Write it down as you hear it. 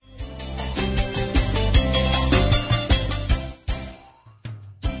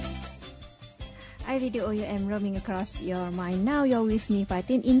I Radio OUM roaming across your mind. Now you're with me,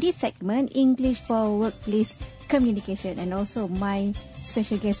 Fatin, in this segment, English for Workplace Communication. And also my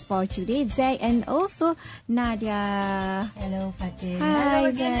special guest for today, Zach, and also Nadia. Hello, Fatin. Hi, Hello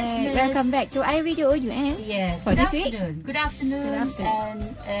again, Zach. Welcome back to I Radio OUM. Yes, for good this afternoon. week. Good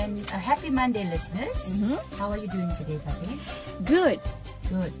afternoon. And a happy Monday, listeners. How are you doing today, Fatin? Good.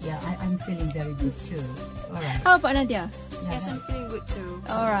 Good. Yeah, I'm feeling very good too. All right. How about Nadia? Yes, I'm feeling good too.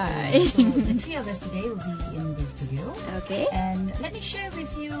 All right. So the three of us today will be in the studio. Okay. And let me share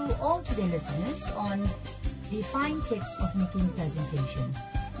with you all today, listeners, on the fine tips of making presentation.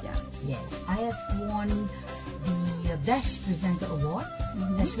 Yeah. Yes, I have won the Best Presenter Award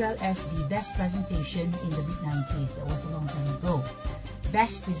as well as the Best Presentation in the mid-90s. That was a long time ago.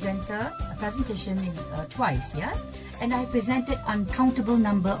 Best Presenter presentation in, twice, yeah? And I presented uncountable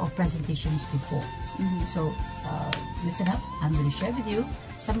number of presentations before. So listen up, I'm going to share with you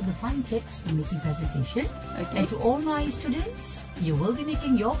some of the fine tips in making presentation. Okay. And to all my students, you will be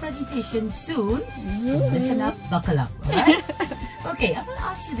making your presentation soon. So listen up, buckle up, alright? Okay, I'm going to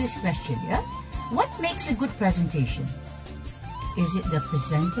ask you this question, yeah? What makes a good presentation? Is it the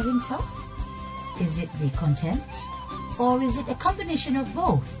presenter himself? Is it the contents? Or is it a combination of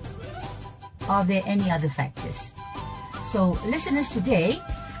both? Are there any other factors? So, listeners, today,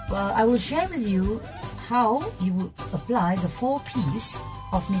 I will share with you how you will apply the 4 P's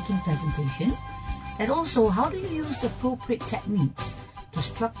of making presentation, and also how do you use appropriate techniques to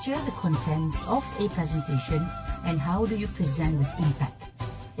structure the contents of a presentation, and how do you present with impact.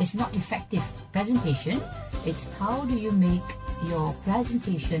 It's not effective presentation, it's how do you make your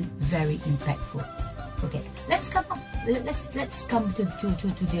presentation very impactful. Okay, let's come to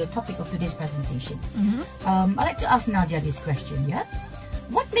the topic of today's presentation. I'd like to ask Nadia this question, yeah?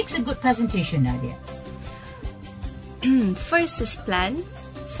 What makes a good presentation, Nadia? First is plan,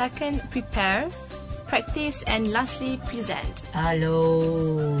 second prepare, practice, and lastly present.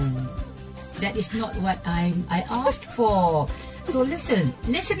 Hello. That is not what I asked for. So listen,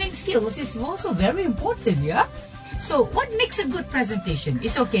 listening skills is also very important, yeah? So, what makes a good presentation?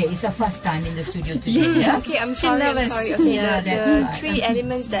 It's okay. It's a first time in the studio today. Yeah? Okay, I'm sorry. Okay, Yeah, that's the right. 3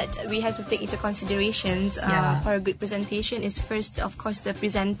 elements that we have to take into considerations for a good presentation is first, of course, the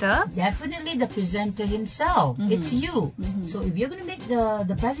presenter. Definitely the presenter himself. It's you. So, if you're going to make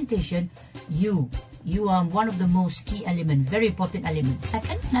the presentation, you are one of the most key element, very important element.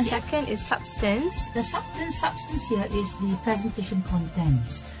 Second, Nadia? Second is substance. The substance here is the presentation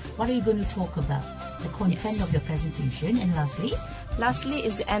contents. What are you going to talk about? The content of your presentation. And lastly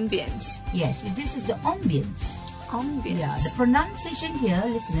is the ambience. Yes, this is the ambience. Ambience. Yeah, the pronunciation here,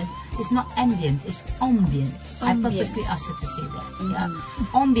 listeners, is not ambience, it's ambience. I purposely asked her to say that. Yeah,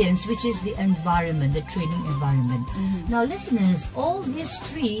 ambience, which is the environment, the training environment. Now, listeners, all these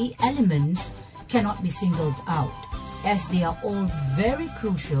 3 elements cannot be singled out, as they are all very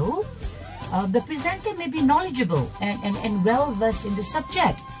crucial. The presenter may be knowledgeable and well versed in the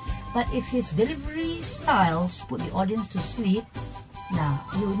subject, but if his delivery styles put the audience to sleep,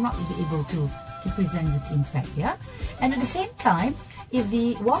 he will not be able to present with impact, yeah? And at the same time, if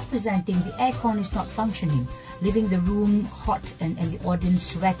while presenting, the aircon is not functioning, leaving the room hot and the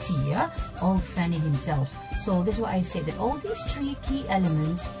audience sweaty, yeah? All fanning himself. So that's why I say that all these 3 key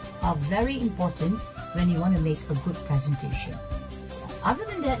elements are very important when you want to make a good presentation. Other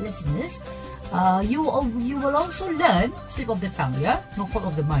than that, listeners, you will also learn, slip of the tongue, yeah? No fault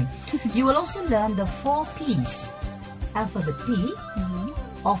of the mind. You will also learn the 4 P's, alphabet P,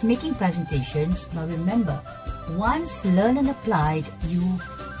 of making presentations. Now remember, once learned and applied, you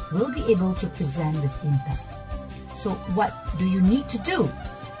will be able to present with impact. So what do you need to do?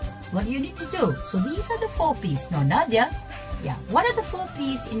 What do you need to do? So these are the 4 P's. Now Nadia, what are the 4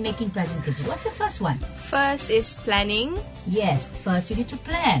 P's in making presentation? What's the first one? First is planning. Yes, first you need to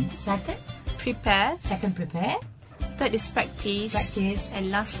plan. Second? Prepare. Second, prepare. Third is practice. Practice. And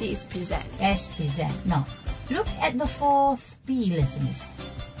lastly is present. Yes, present. Now, look at the 4th P, listeners.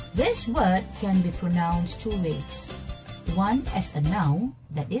 This word can be pronounced 2 ways. One as a noun,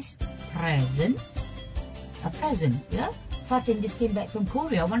 that is present. A present, yeah? Fatin just came back from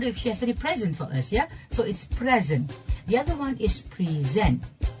Korea. I wonder if she has any present for us, yeah? So it's present. The other one is present.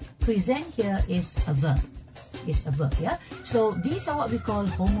 Present here is a verb. It's a verb, yeah? So these are what we call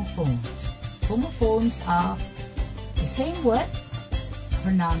homophones. Homophones are the same word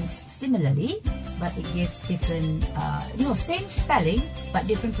pronounced similarly, but it gives different, same spelling but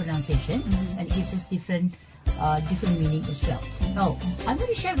different pronunciation, and it gives us different meaning as well. Now, I'm going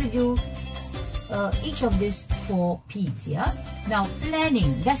to share with you each of these 4 P's, yeah? Now,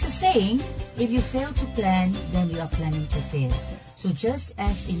 planning. That's a saying, if you fail to plan, then you are planning to fail. So just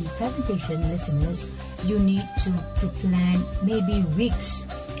as in presentation, listeners, you need to plan maybe weeks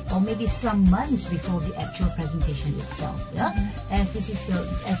or maybe some months before the actual presentation itself. Yeah, as this is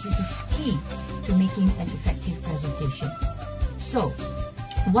key to making an effective presentation. So,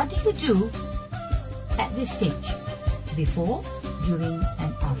 what do you do at this stage, before, during,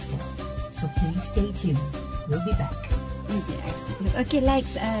 and after? So please stay tuned. We'll be back. Okay,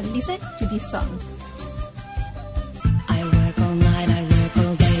 let's listen to this song. I work all night, I work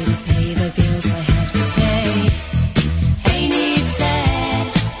all day to pay the bills I have to pay. Ain't it sad?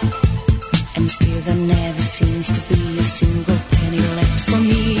 And still there never seems to be a single penny left for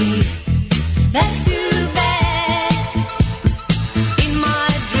me. That's too bad. In my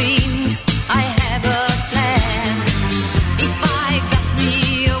dreams I have a plan. If I got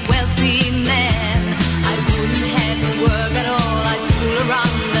me a wealthy man, I wouldn't have to work at all. I'd fool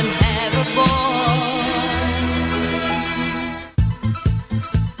around and have a ball.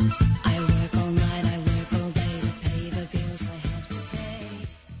 I work all night, I work all day to pay the bills I have to pay.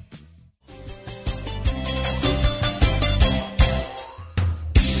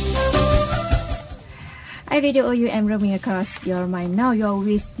 I Radio OUM roaming across your mind. Now you're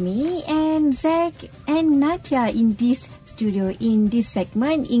with me and Zach and Nadia in this studio in this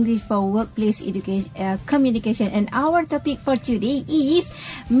segment, English for Workplace Communication. And our topic for today is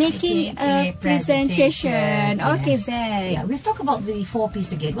making a presentation. Okay, Zach. Yeah, we've talked about the 4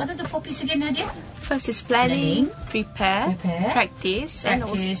 P's again. What are the 4 P's again, Nadia? First is planning, prepare, Prepare, practice, and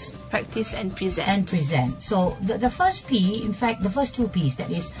also practice, practice and present. and present. So the first P, in fact, the first 2 P's,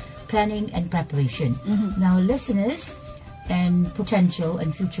 that is planning and preparation. Now, listeners and potential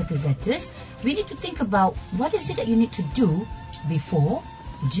and future presenters, we need to think about what is it that you need to do before,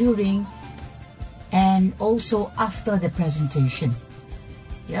 during, and also after the presentation.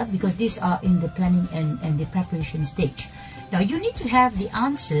 Yeah, because these are in the planning and the preparation stage. Now, you need to have the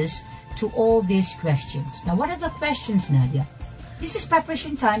answers to all these questions. Now, what are the questions, Nadia? This is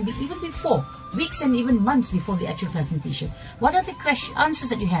preparation time, even before, weeks and even months before the actual presentation. What are the answers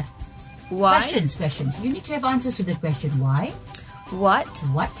that you have? Why? Questions. You need to have answers to the question why, What?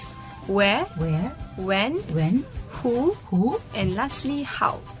 where, When? when, Who? and And lastly,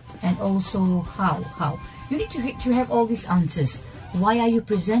 how? also how. You need to have all these answers. Why are you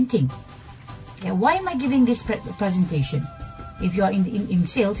presenting? Yeah, why am I giving this presentation? If you are in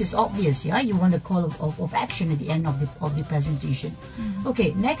sales, it's obvious. Yeah, you want a call of action at the end of the presentation.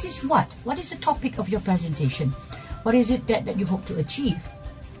 Okay, next is what? What is the topic of your presentation? What is it that you hope to achieve?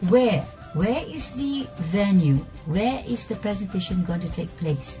 Where is the venue? Where is the presentation going to take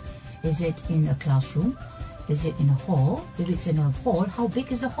place? Is it in a classroom? Is it in a hall? If it's in a hall, how big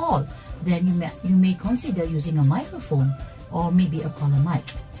is the hall? Then you may consider using a microphone or maybe a collar mic.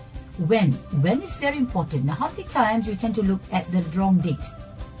 When is very important. Now, how many times you tend to look at the wrong date?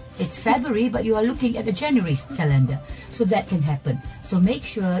 It's February, but you are looking at the January calendar. So that can happen. So make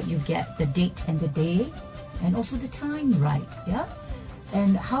sure you get the date and the day and also the time right. Yeah.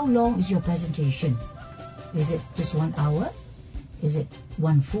 And how long is your presentation? Is it just 1 hour? Is it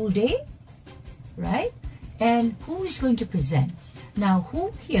 1 full day? Right? And who is going to present? Now,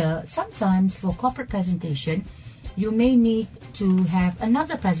 who here, sometimes for corporate presentation, you may need to have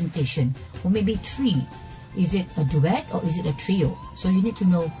another presentation, or maybe 3. Is it a duet or is it a trio? So you need to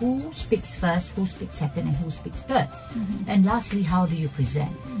know who speaks first, who speaks second, and who speaks third. And lastly, how do you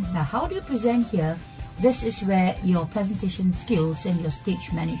present? Now, how do you present here? This is where your presentation skills and your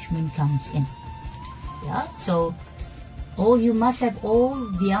stage management comes in. Yeah, so you must have all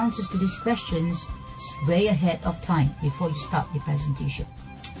the answers to these questions way ahead of time before you start the presentation.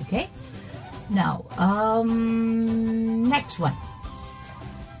 Okay. Now, next one.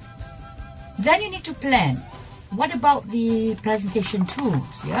 Then you need to plan. What about the presentation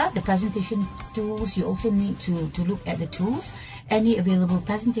tools? Yeah, the presentation tools, you also need to look at the tools. Any available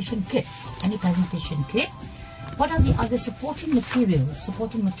presentation kit. Any presentation kit. What are the other supporting materials?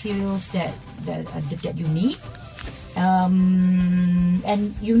 Supporting materials that you need.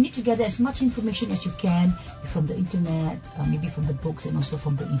 And you need to gather as much information as you can from the internet, maybe from the books and also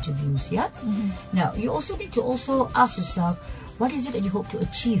from the interviews. Yeah. Now, you also need to ask yourself, what is it that you hope to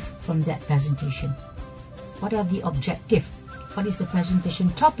achieve from that presentation? What are the objectives? What is the presentation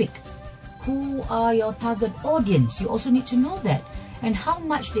topic? Who are your target audience? You also need to know that, and how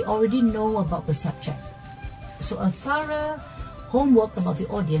much they already know about the subject. So a thorough homework about the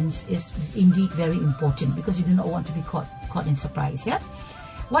audience is indeed very important, because you do not want to be caught in surprise. Yeah.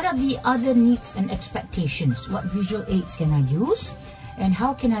 What are the other needs and expectations? What visual aids can I use, and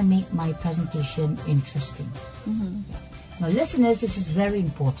how can I make my presentation interesting? Now, listeners, this is very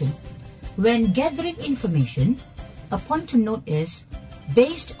important. When gathering information, a point to note is,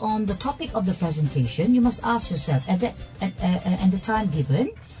 based on the topic of the presentation, you must ask yourself at the time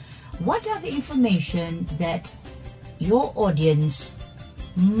given, what are the information that your audience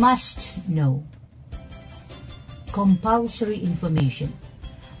must know? Compulsory information.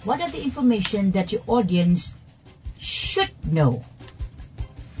 What are the information that your audience should know?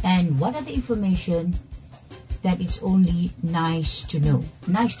 And what are the information that is only nice to know?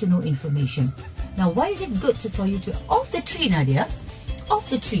 Nice to know information. Now, why is it good for you to, of the three, Nadia, of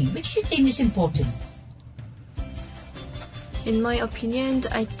the three, which do you think is important? In my opinion,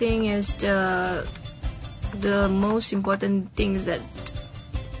 I think is the most important things that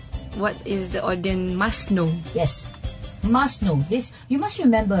what is the audience must know. Yes, must know. This you must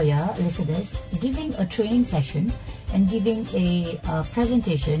remember, listeners, giving a training session and giving a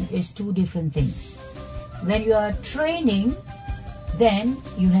presentation is two different things. When you are training, then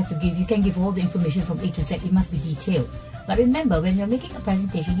you can give all the information from A to Z. It must be detailed. But remember, when you're making a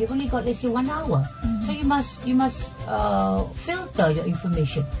presentation, you've only got, let's say, 1 hour. So you must filter your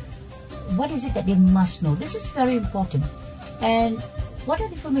information. What is it that they must know? This is very important. And what are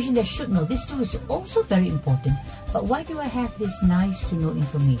the information they should know? This too is also very important. But why do I have this nice to know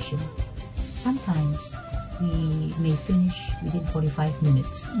information? Sometimes we may finish within 45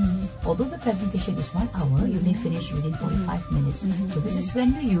 minutes. Although the presentation is 1 hour, you may finish within 45 minutes. So this is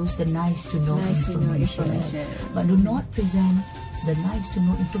when you use the nice to know information. But do not present the nice to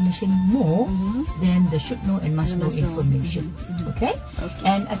know information more than the should know and must know information. Okay?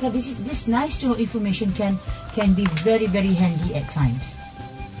 And I thought this nice to know information can be very, very handy at times.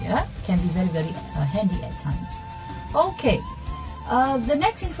 Yeah? Can be very, very handy at times. Okay. The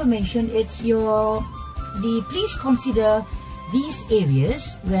next information, it's please consider these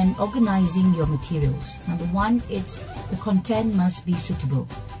areas when organizing your materials. Number one, it's the content must be suitable.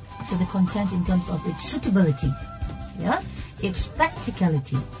 So the content in terms of its suitability, its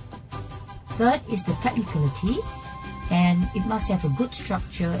practicality. Third is the technicality, and it must have a good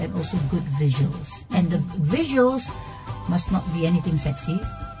structure and also good visuals. And the visuals must not be anything sexy.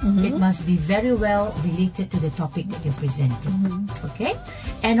 It must be very well related to the topic that you're presenting. Okay?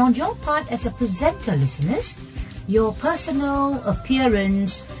 And on your part as a presenter, listeners, your personal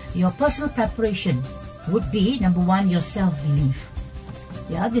appearance, your personal preparation would be, number one, your self-belief.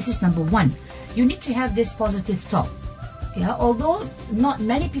 Yeah, this is number one. You need to have this positive talk. Yeah, although not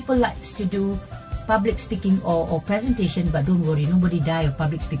many people likes to do public speaking or presentation, but don't worry, nobody died of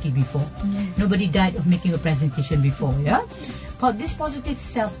public speaking before. Nobody died of making a presentation before. Yeah. But this positive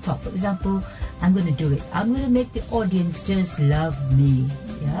self-talk, for example, I'm going to do it. I'm going to make the audience just love me.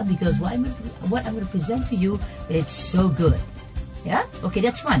 Yeah, because what I'm going to present to you, it's so good. Yeah. Okay,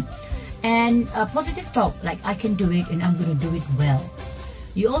 that's one. And positive talk, like I can do it and I'm going to do it well.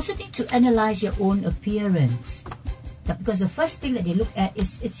 You also need to analyze your own appearance. Because the first thing that they look at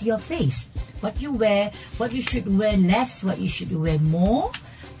is it's your face. What you wear, what you should wear less, what you should wear more,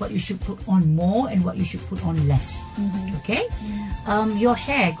 what you should put on more, and what you should put on less. Okay? Your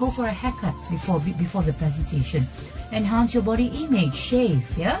hair, go for a haircut before the presentation. Enhance your body image, shave,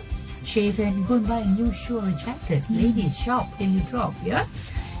 shave and go and buy a new shoe or a jacket. Ladies, shop till you drop,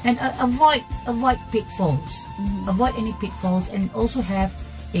 and avoid pitfalls. Avoid any pitfalls, and also have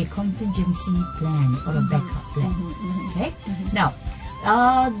a contingency plan or a backup plan. Okay. Now,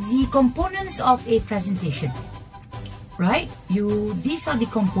 the components of a presentation. Right? These are the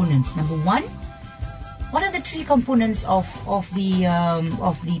components. Number one, what are the three components of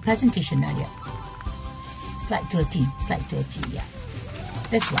the presentation, Nadia? Slide 13. Slide 13. Yeah.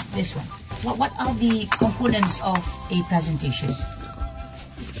 This one. What are the components of a presentation?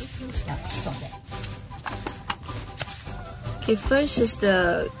 Yeah, stop there. Okay, first is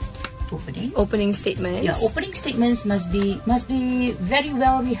the opening statements. Yeah, opening statements must be very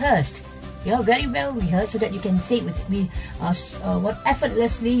well rehearsed. Yeah, very well rehearsed so that you can say it with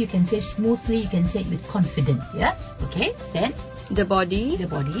effortlessly, you can say smoothly, you can say it with confidence. Yeah. Okay. Then the body,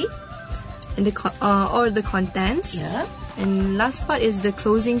 and the contents. Yeah. And last part is the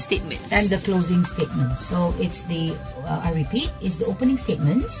closing statement. And the closing statement. So it's I repeat, it's the opening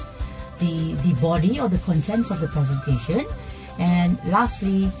statements, the body or the contents of the presentation, and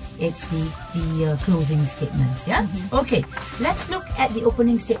lastly, it's the closing statements. Yeah. Okay. Let's look at the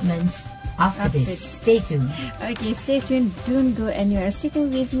opening statements after this. Stay tuned. Okay, stay tuned. Don't go anywhere.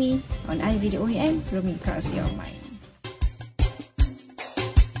 Sticking with me on iRadio OEM, roaming across your mind.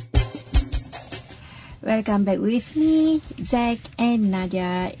 Welcome back with me, Zach and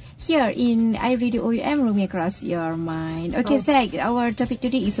Nadia, here in iRadio OEM, roaming across your mind. Okay, Zach, our topic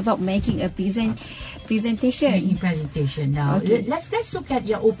today is about making a presentation. Making presentation. Now, let's look at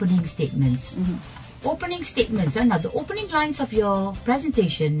your opening statements. opening statements. Now, the opening lines of your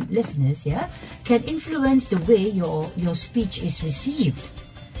presentation, listeners, can influence the way your speech is received.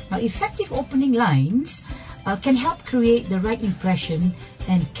 Now, effective opening lines can help create the right impression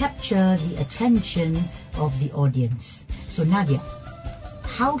and capture the attention of the audience. So, Nadia,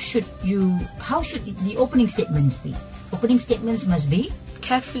 how should the opening statement be? Opening statements must be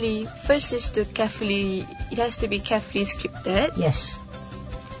Carefully. First is to carefully. It has to be carefully scripted. yes.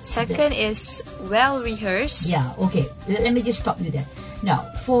 Second is well rehearsed. Yeah, okay. Let me just stop you there. Now,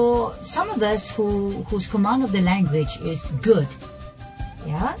 for some of us whose command of the language is good,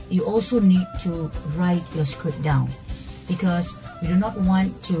 you also need to write your script down, because we do not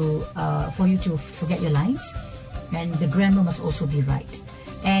want to for you to forget your lines, and the grammar must also be right.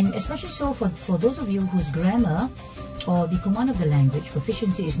 And especially so for those of you whose grammar or the command of the language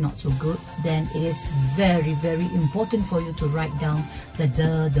proficiency is not so good, then it is very, very important for you to write down the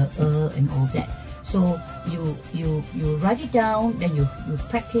and all that. So you write it down, then you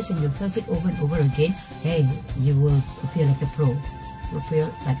practice and you rehearse it over and over again. Hey, you will appear like a pro.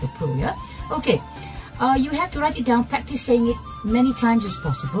 Yeah. Okay. You have to write it down, practice saying it many times as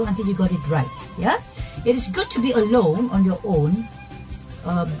possible until you got it right. Yeah. It is good to be alone on your own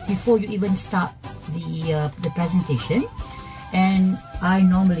before you even start the presentation, and I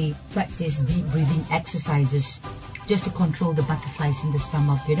normally practice deep breathing exercises just to control the butterflies in the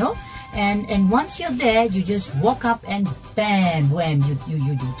stomach, and once you're there, you just walk up and bam, wham,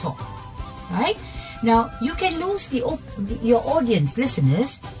 you do talk. Right now, you can lose your audience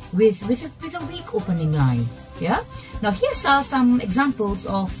listeners with a weak opening line. Yeah. Now, here's some examples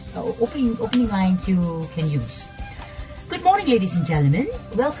of opening lines you can use. Good morning, ladies and gentlemen.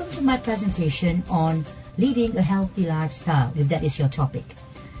 Welcome to my presentation on leading a healthy lifestyle, if that is your topic.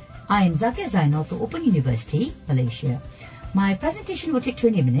 I am Zakia Zainal from Open University, Malaysia. My presentation will take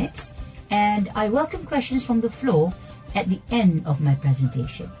 20 minutes, and I welcome questions from the floor at the end of my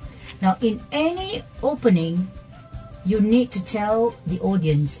presentation. Now, in any opening, you need to tell the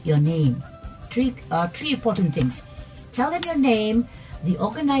audience your name. Three important things. Tell them your name, the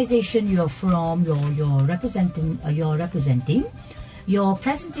organization you're from, you're representing, your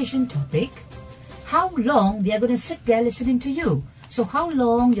presentation topic, how long they are going to sit there listening to you. So how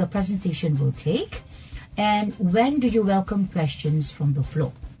long your presentation will take, and when do you welcome questions from the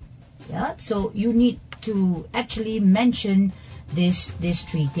floor. Yeah, so you need to actually mention these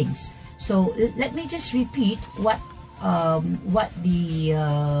three things. So let me just repeat what the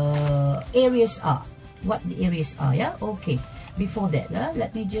areas are. Yeah. Okay. Before that,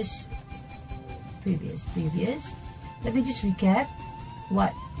 let me just previous. Let me just recap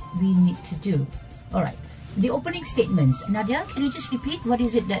what we need to do. All right. The opening statements. Nadia, can you just repeat what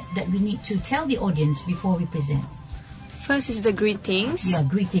is it that we need to tell the audience before we present? First is the greetings. Yeah,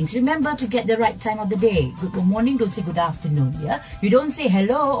 greetings. Remember to get the right time of the day. Good morning, don't say good afternoon. Yeah, you don't say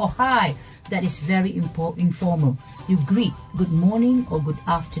hello or hi. That is very informal. You greet good morning or good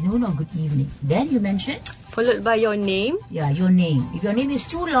afternoon or good evening. Then you mention, followed by your name. Yeah, your name. If your name is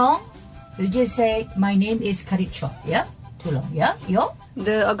too long, you just say, my name is Karitcho. Yeah, too long. Yeah,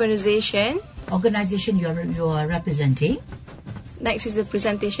 the organization you are representing. Next is the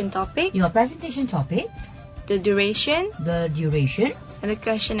presentation topic. Your presentation topic. The duration. And the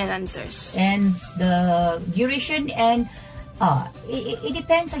question and answers. And the duration and it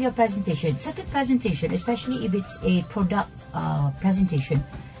depends on your presentation. Certain presentation, especially if it's a product presentation,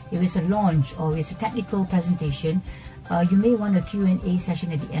 if it's a launch or it's a technical presentation, you may want a Q&A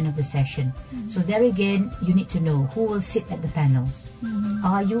session at the end of the session. So there again, you need to know who will sit at the panel.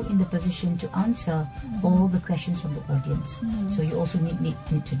 Are you in the position to answer all the questions from the audience? So you also need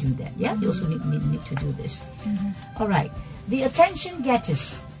to do that. Yeah, you also need to do this. All right, the attention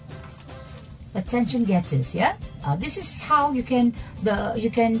getters. Yeah, this is how you can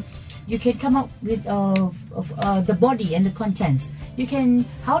come up with the body and the contents.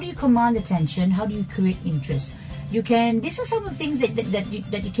 How do you command attention? How do you create interest? These are some of the things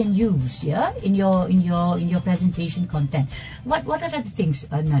that you can use, yeah, in your presentation content. What are the things,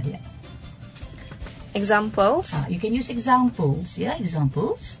 Nadia? Examples. You can use examples, yeah,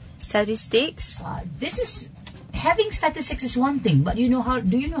 examples. Statistics. Having statistics is one thing, but do you know how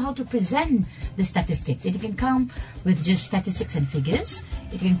to present the statistics? It can come with just statistics and figures.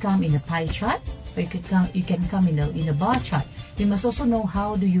 It can come in a pie chart, or you can come in a bar chart. You must also know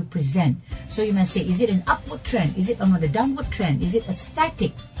how do you present. So you must say, is it an upward trend? Is it on a downward trend? Is it a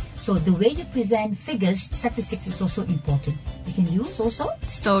static? So the way you present figures, statistics is also important. You can use also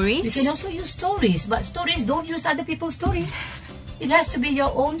stories. You can also use stories, but stories, don't use other people's stories. It has to be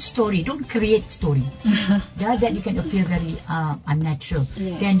your own story. Don't create story. Yeah, that you can appear very unnatural.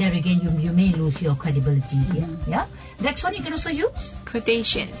 Yes. Then there again, you may lose your credibility here. Yeah. Next one, you can also use.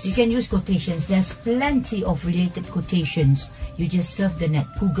 Quotations. You can use quotations. There's plenty of related quotations. You just surf the net.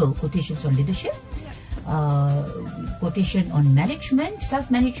 Google quotations on leadership, quotation on management,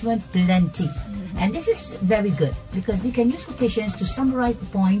 self-management, plenty. And this is very good because you can use quotations to summarize the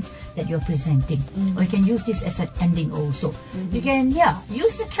points that you're presenting. Or you can use this as an ending also. You can,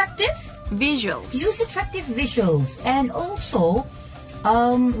 use attractive Visuals. Use attractive visuals. And also,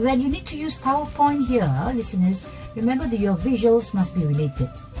 when you need to use PowerPoint here, listeners, remember that your visuals must be related.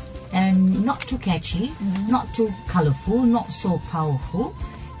 And not too catchy, not too colorful, not so powerful.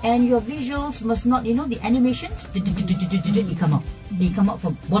 And your visuals must not, the animations, you come up. You come up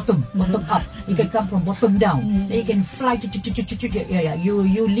from bottom up. You can come from bottom down. Then you can fly,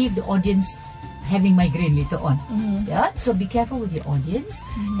 you leave the audience having migraine later on. Yeah, so be careful with your audience.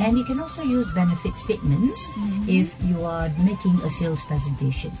 And you can also use benefit statements if you are making a sales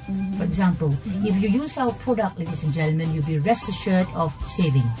presentation. For example, if you use our product, ladies and gentlemen, you'll be rest assured of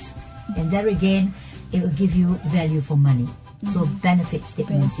savings. And there again, it will give you value for money. So benefit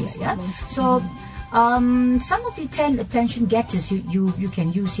statements here, yeah. So some of the 10 attention getters you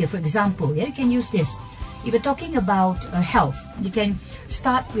can use here. For example, you can use this. If you're talking about health, you can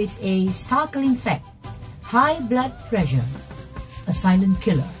start with a startling fact: high blood pressure, a silent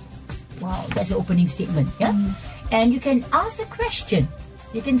killer. Wow, that's the opening statement, yeah. And you can ask a question.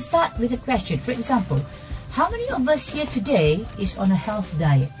 You can start with a question. For example, how many of us here today is on a health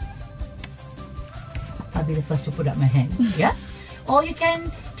diet? I'll be the first to put up my hand. Yeah? Or you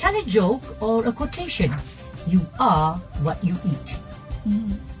can tell a joke or a quotation. You are what you eat.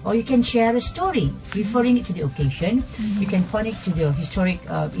 Or you can share a story referring it to the occasion. You can point it to the historic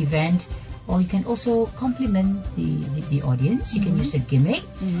event. Or you can also compliment the audience. You can use a gimmick.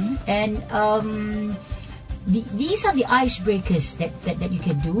 And these are the icebreakers that you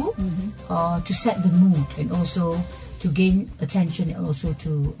can do to set the mood and also to gain attention and also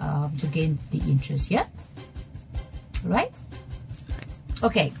to gain the interest. Yeah? Right?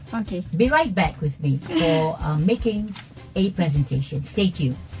 Okay. Be right back with me for making a presentation. Stay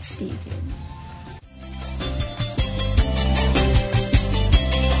tuned. Stay tuned.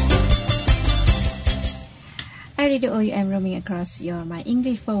 I Radio OUM roaming across your my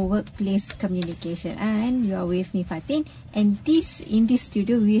English for workplace communication, and you are with me, Fatin. And in this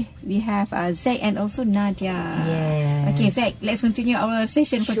studio we have Zack and also Nadia. Yes. Okay, Zack, let's continue our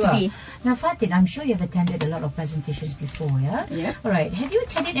session for today. Now, Fatin, I'm sure you've attended a lot of presentations before, yeah? Yeah. All right. Have you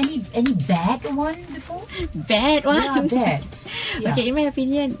attended any bad one before? Bad one? Yeah, bad. Yeah. Okay, in my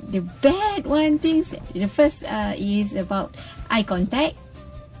opinion, the bad one things. The first is about eye contact.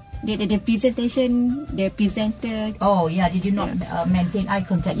 The presentation, the presenter. Oh yeah, did you not maintain eye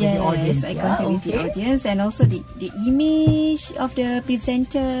contact with the audience? Yes, eye contact with the audience, and also the image of the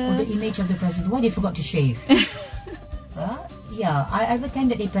presenter. Oh, the image of the presenter. Why they forgot to shave? Yeah, I've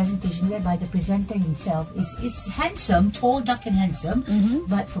attended a presentation whereby the presenter himself is handsome, tall, dark and handsome,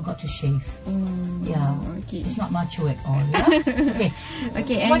 but forgot to shave. Yeah, okay. It's not macho at all. Yeah?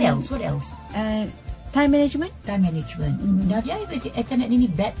 Okay. What else? Time management. Time management. Nadia, have you attended any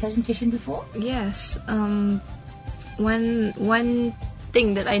bad presentation before? Yes. One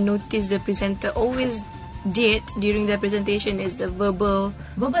thing that I noticed the presenter always did during the presentation is the verbal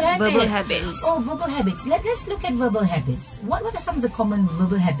habits. Oh, verbal habits. Let's look at verbal habits. What are some of the common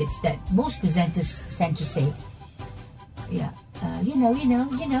verbal habits that most presenters tend to say? Yeah.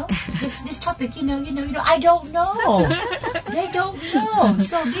 This topic, I don't know. They don't know.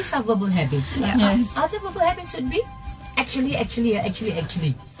 So these are verbal habits. Yes. Other verbal habits would be actually. How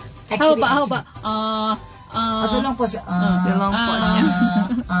about the long pause. The long pause.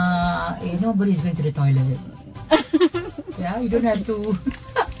 Nobody's going to the toilet. Yeah, you don't have to.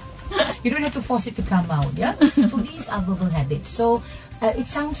 You don't have to force it to come out. Yeah. So these are verbal habits. So it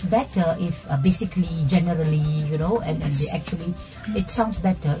sounds better if basically, generally, and they actually, it sounds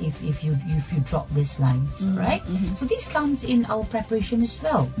better if you drop these lines, right? So this comes in our preparation as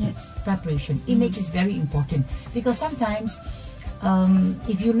well. Yes. Preparation. Image is very important because sometimes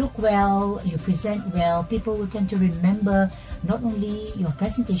if you look well, you present well, people will tend to remember not only your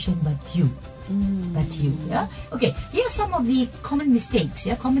presentation but you. Yeah. Okay. Here are some of the common mistakes.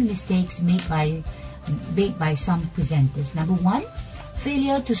 Yeah, common mistakes made by some presenters. Number one,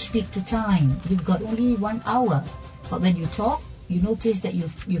 failure to speak to time. You've got only 1 hour, but when you talk, you notice that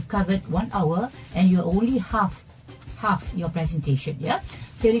you've covered 1 hour and you're only half your presentation. Yeah,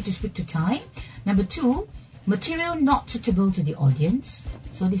 failure to speak to time. Number two, material not suitable to the audience.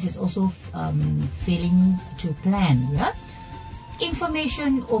 So this is also failing to plan. Yeah.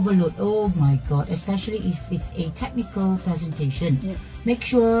 information overload. Oh my God, especially if it's a technical presentation. Yeah. Make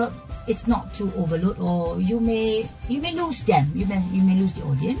sure it's not too overload, or you may lose them. You may lose the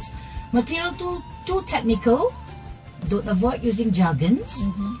audience. Material too technical. Don't avoid using jargons.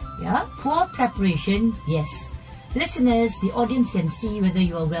 Yeah. Poor preparation. Yes. Listeners, the audience can see whether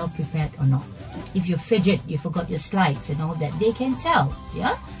you are well prepared or not. If you fidget, you forgot your slides and all that, they can tell.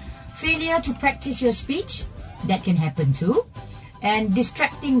 Yeah. Failure to practice your speech, that can happen too. And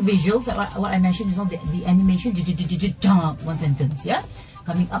distracting visuals, what I mentioned is not the animation, one sentence, yeah?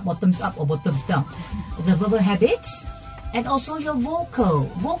 Coming up, bottoms up or bottoms down. The verbal habits, and also your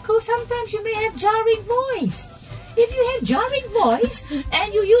vocal. Vocal, sometimes you may have jarring voice. If you have jarring voice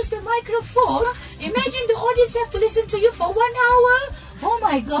and you use the microphone, imagine the audience have to listen to you for 1 hour. Oh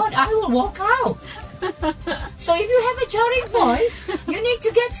my God, I will walk out. So if you have a jarring voice, you need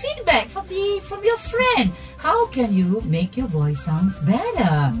to get feedback from your friend. How can you make your voice sound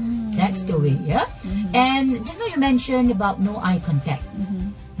better? That's the way, yeah? And just now you mentioned about no eye contact.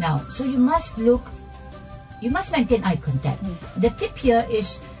 Now, so you must maintain eye contact. The tip here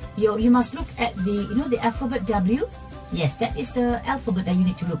is you must look at the alphabet W. Yes, that is the alphabet that you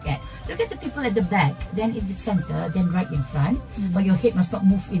need to look at. Look at the people at the back, then in the center, then right in front. But your head must not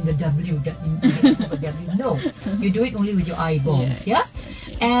move in the W, in the alphabet W. No, you do it only with your eyeballs, yeah?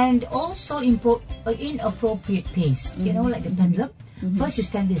 And also inappropriate pace, like the pendulum. First you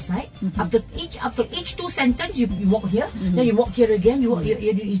stand this side. After each 2 sentences, you walk here. Then you walk here again.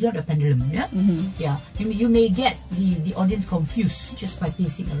 It's not a pendulum. Yeah, yeah. You may get the audience confused just by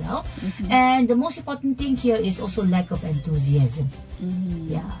pacing around. And the most important thing here is also lack of enthusiasm.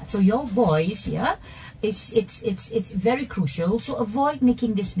 Yeah. So your voice, yeah, it's very crucial. So avoid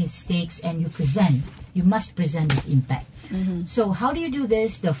making these mistakes, and you must present with impact. So how do you do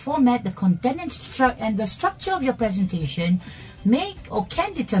this? The format, the content, and the structure of your presentation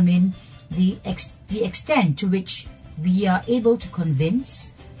can determine the extent to which we are able to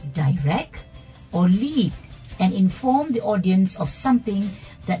convince, direct, or lead and inform the audience of something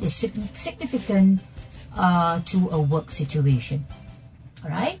that is significant to a work situation.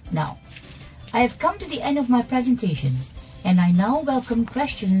 Alright, now I have come to the end of my presentation, and I now welcome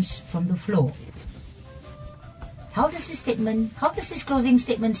questions from the floor. How does this closing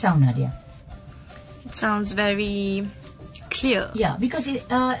statement sound, Nadia? It sounds very clear. Yeah, because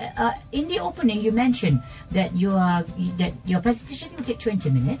in the opening you mentioned that your presentation will take 20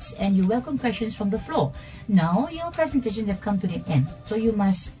 minutes and you welcome questions from the floor. Now your presentations have come to the end, so you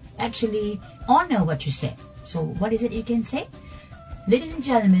must actually honor what you said. So what is it you can say? Ladies and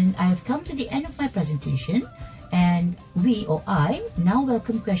gentlemen, I have come to the end of my presentation, and I now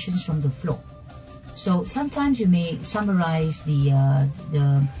welcome questions from the floor. So sometimes you may summarize the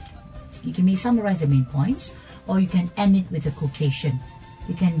main points, or you can end it with a quotation.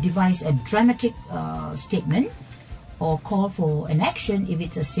 You can devise a dramatic statement or call for an action if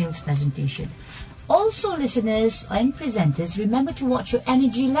it's a sales presentation. Also, listeners and presenters, remember to watch your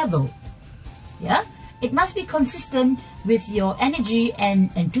energy level. Yeah, it must be consistent with your energy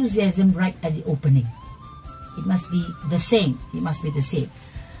and enthusiasm right at the opening. It must be the same.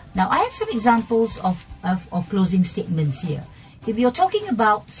 Now, I have some examples of closing statements here. If you're talking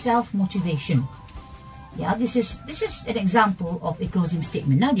about self-motivation, yeah, this is an example of a closing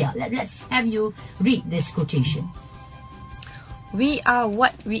statement. Nadia, let's have you read this quotation. We are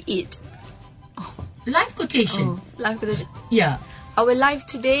what we eat. Life quotation. Life quotation. Yeah. Our life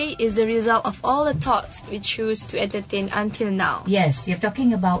today is the result of all the thoughts we choose to entertain until now. Yes, you're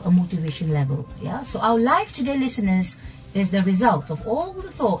talking about a motivation level. Yeah. So our life today, listeners, is the result of all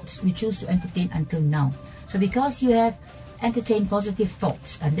the thoughts we choose to entertain until now. So because you have entertained positive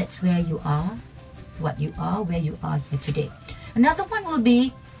thoughts, and that's where you are, where you are here today. Another one will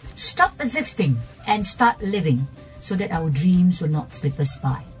be stop existing and start living, so that our dreams will not slip us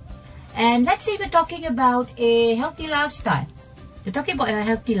by. And let's say we're talking about a healthy lifestyle. You're talking about a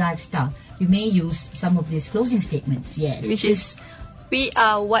healthy lifestyle. You may use some of these closing statements. Yes. Which is, we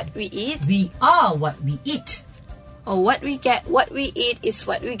are what we eat. We are what we eat. Or what we get. What we eat is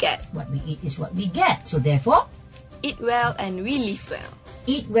what we get. What we eat is what we get. So therefore, eat well and we live well.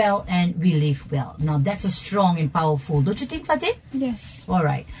 Eat well and we live well. Now that's a strong and powerful, don't you think, Fatih? Yes. All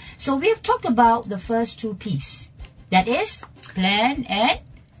right. So we have talked about the first two P's. That is plan and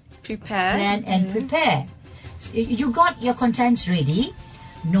prepare. Plan and prepare. So you got your contents ready,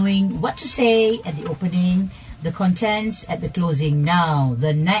 knowing what to say at the opening, the contents at the closing. Now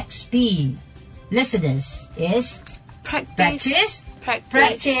the next P, listeners, is practice.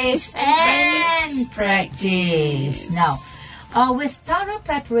 Now, with thorough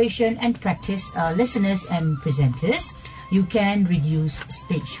preparation and practice, listeners and presenters, you can reduce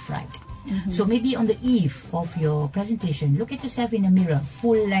stage fright. So maybe on the eve of your presentation, look at yourself in a mirror,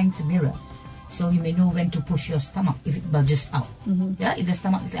 full-length mirror. So you may know when to push your stomach if it bulges out. Yeah, if the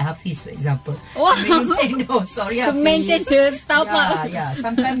stomach is like Hafiz, for example. Wow. You may know, sorry To Hafiz. maintain the stomach. Yeah.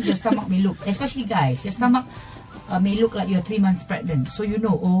 Sometimes your stomach may look, especially guys, your stomach may look like you're 3 months pregnant. So you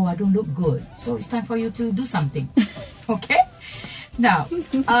know, oh, I don't look good. So it's time for you to do something. Okay? Now,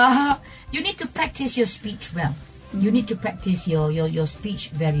 you need to practice your speech well. You need to practice your speech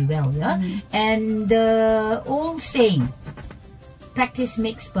very well, yeah? And the old saying, practice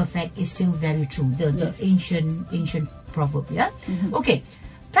makes perfect, is still very true. The ancient proverb, yeah? Okay.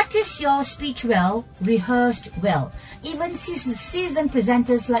 Practice your speech well, rehearsed well. Even seasoned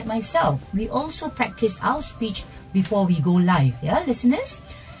presenters like myself, we also practice our speech before we go live, yeah, listeners?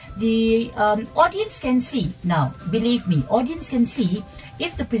 The audience can see, now, believe me, audience can see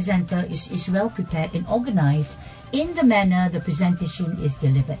if the presenter is well prepared and organized in the manner the presentation is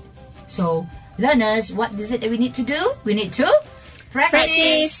delivered. So, learners, what is it that we need to do? We need to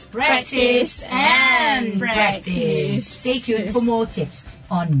practice, and practice. Stay tuned for more tips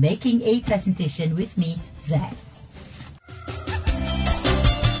on making a presentation with me, Zach.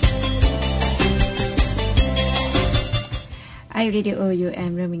 I really owe you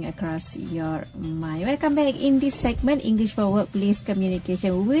and roaming across your mind. Welcome back in this segment, English for Workplace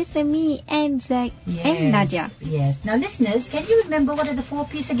Communication, with me and Zach and Nadia. Yes. Now, listeners, can you remember what are the 4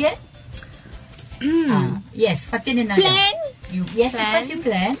 P's again? Yes, Fatin and Nadia. Plan. First you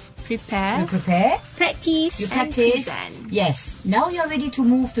plan. Prepare. You prepare. Practice. You And practice. present. Yes. Now you're ready to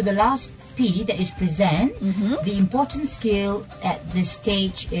move to the last P, that is present. The important skill at this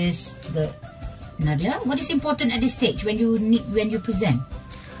stage is the... Nadia, what is important at this stage when you present?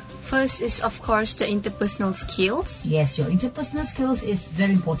 First is, of course, the interpersonal skills, Yes, your interpersonal skills is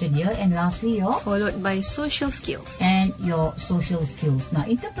very important here. And lastly, your followed by social skills. and your social skills. Now,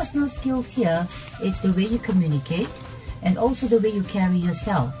 interpersonal skills here, it's the way you communicate and also the way you carry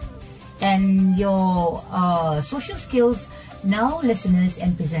yourself. And your social skills, now listeners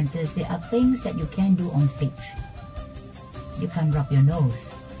and presenters, there are things that you can do on stage. You can rub your nose.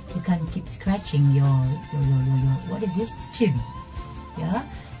 You can keep scratching your what is this? Chin. Yeah?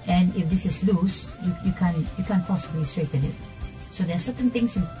 And if this is loose, you can't possibly straighten it. So there are certain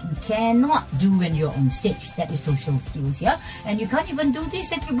things you cannot do when you're on stage. That is social skills, yeah? And you can't even do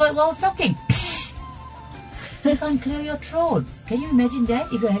this while talking. You can't clear your throat. Can you imagine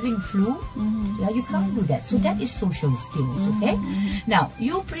that? If you're having flu, yeah, you can't do that. So that is social skills, okay? Now,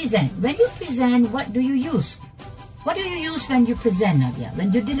 you present. When you present, what do you use? What do you use when you present, Nadia?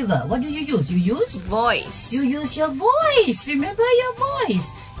 When you deliver, what do you use? You use? Voice. You use your voice. Remember your voice.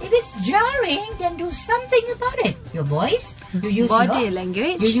 If it's jarring, then do something about it. Your voice. You use Body your,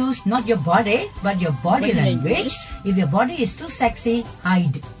 language. You use not your body, but your body language. If your body is too sexy,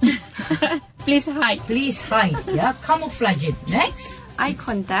 hide. Please hide. Please hide. Yeah, camouflage it. Next, Eye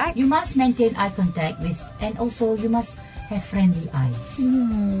contact. you must maintain eye contact with, and also you must have friendly eyes.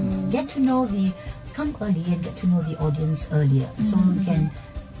 Get to know come early and get to know the audience earlier, so you can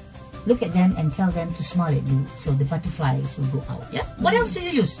look at them and tell them to smile at you, so the butterflies will go out. Yeah. What else do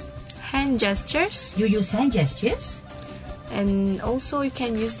you use? Hand gestures. You use hand gestures. And also you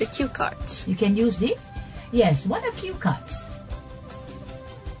can use the cue cards. You can use the... Yes, what are cue cards?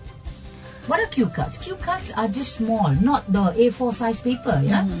 What are cue cards? Cue cards are just small, not the A4 size paper,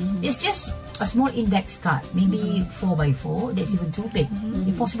 yeah? It's just a small index card, maybe 4x4, that's even too big.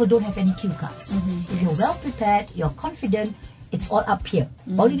 If possible, don't have any cue cards. If you're well prepared, you're confident, it's all up here.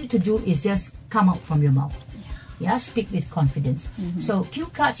 All you need to do is just come out from your mouth. Yeah, speak with confidence. So cue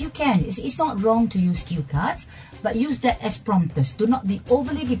cards, you can. It's not wrong to use cue cards, but use that as prompters. Do not be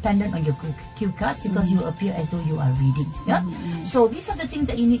overly dependent on your cue cards because you appear as though you are reading. Yeah. So these are the things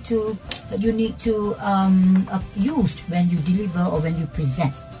that you need to use when you deliver or when you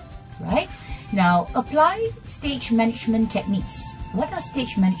present. Right. Now, apply stage management techniques. What are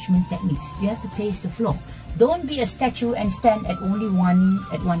stage management techniques? You have to pace the flow. Don't be a statue and stand at only one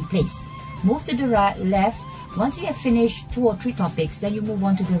place. Move to the right, left. Once you have finished 2 or 3 topics, then you move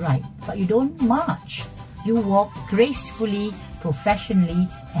on to the right. But you don't march. You walk gracefully, professionally,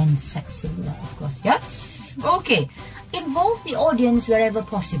 and sexily, of course. Yeah? Okay. Involve the audience wherever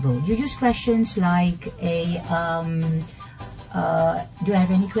possible. You use questions like do you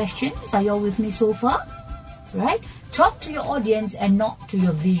have any questions? Are you all with me so far? Right? Talk to your audience and not to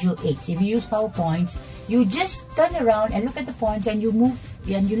your visual aids. If you use PowerPoint, you just turn around and look at the points and you move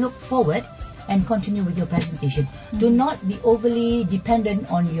and you look forward and continue with your presentation. Do not be overly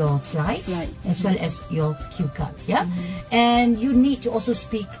dependent on your slides as well as your cue cards. Yeah? And you need to also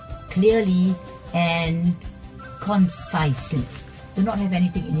speak clearly and concisely. Do not have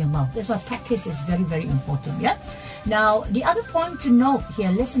anything in your mouth. That's why practice is very, very important. Yeah. Now, the other point to note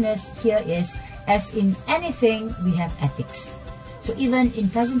here, listeners, here is, as in anything, we have ethics. So even in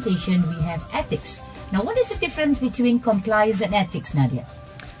presentation, we have ethics. Now, what is the difference between compliance and ethics, Nadia?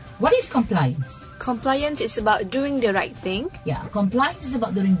 What is compliance? Compliance is about doing the right thing. Yeah, compliance is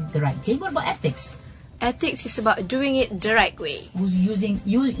about doing the right thing. What about ethics? Ethics is about doing it the right way. Who's doing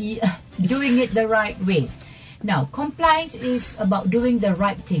it the right way? Now, compliance is about doing the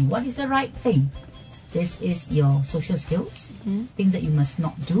right thing. What is the right thing? This is your social skills, things that you must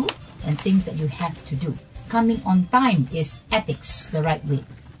not do, and things that you have to do. Coming on time is ethics, the right way.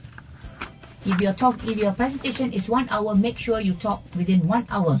 If your presentation is 1 hour, make sure you talk within 1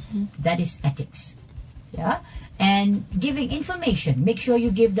 hour. That is ethics. Yeah. And giving information, make sure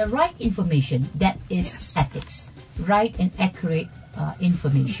you give the right information. That is ethics. Right and accurate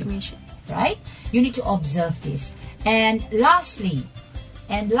information. Right? You need to observe this. And lastly,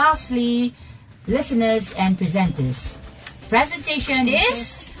 listeners and presenters, presentation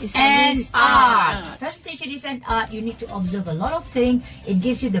is an art. Presentation is an art. You need to observe a lot of things. It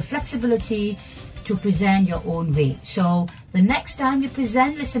gives you the flexibility to present your own way. So the next time you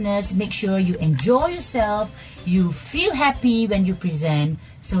present, listeners, make sure you enjoy yourself. You feel happy when you present.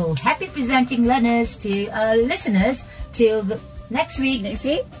 So happy presenting, listeners. Till the next week.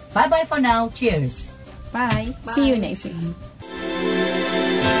 Bye bye for now. Cheers. Bye. See you next week.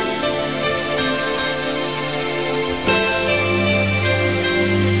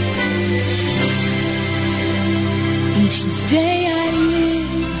 Each day I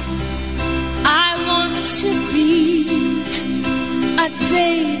live, I want to be a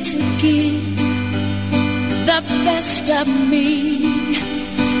day to give the best of me.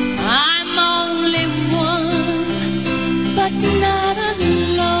 I'm only one, but not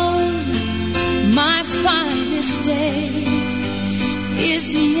alone. My finest day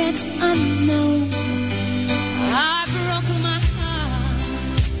is yet unknown. I broke my heart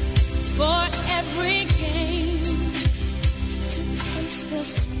for every game. To taste the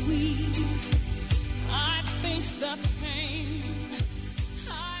sweet, I face the pain.